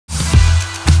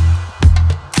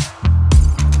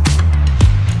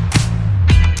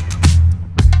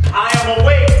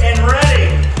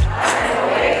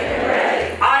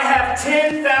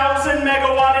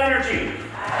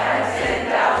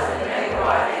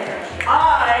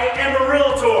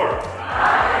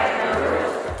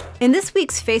In this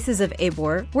week's Faces of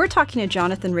ABoR, we're talking to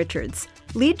Jonathan Richards,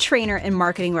 lead trainer and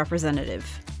marketing representative.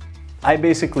 I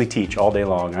basically teach all day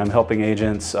long. I'm helping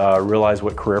agents realize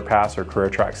what career paths or career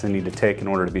tracks they need to take in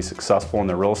order to be successful in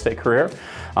their real estate career.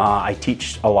 I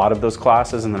teach a lot of those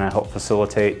classes, and then I help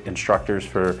facilitate instructors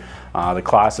for the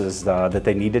classes that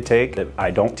they need to take that I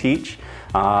don't teach.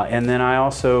 And then I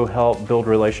also help build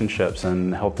relationships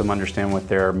and help them understand what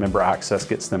their member access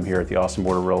gets them here at the Austin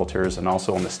Board of REALTORS and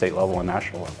also on the state level and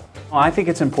national level. I think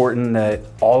it's important that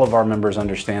all of our members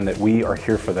understand that we are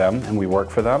here for them and we work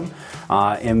for them.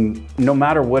 And no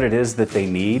matter what it is that they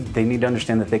need to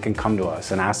understand that they can come to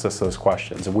us and ask us those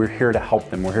questions. And we're here to help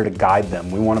them, we're here to guide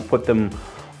them. We want to put them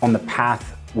on the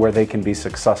path where they can be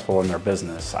successful in their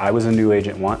business. I was a new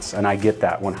agent once, and I get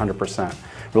that 100%.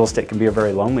 Real estate can be a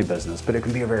very lonely business, but it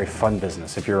can be a very fun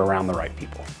business if you're around the right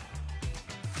people.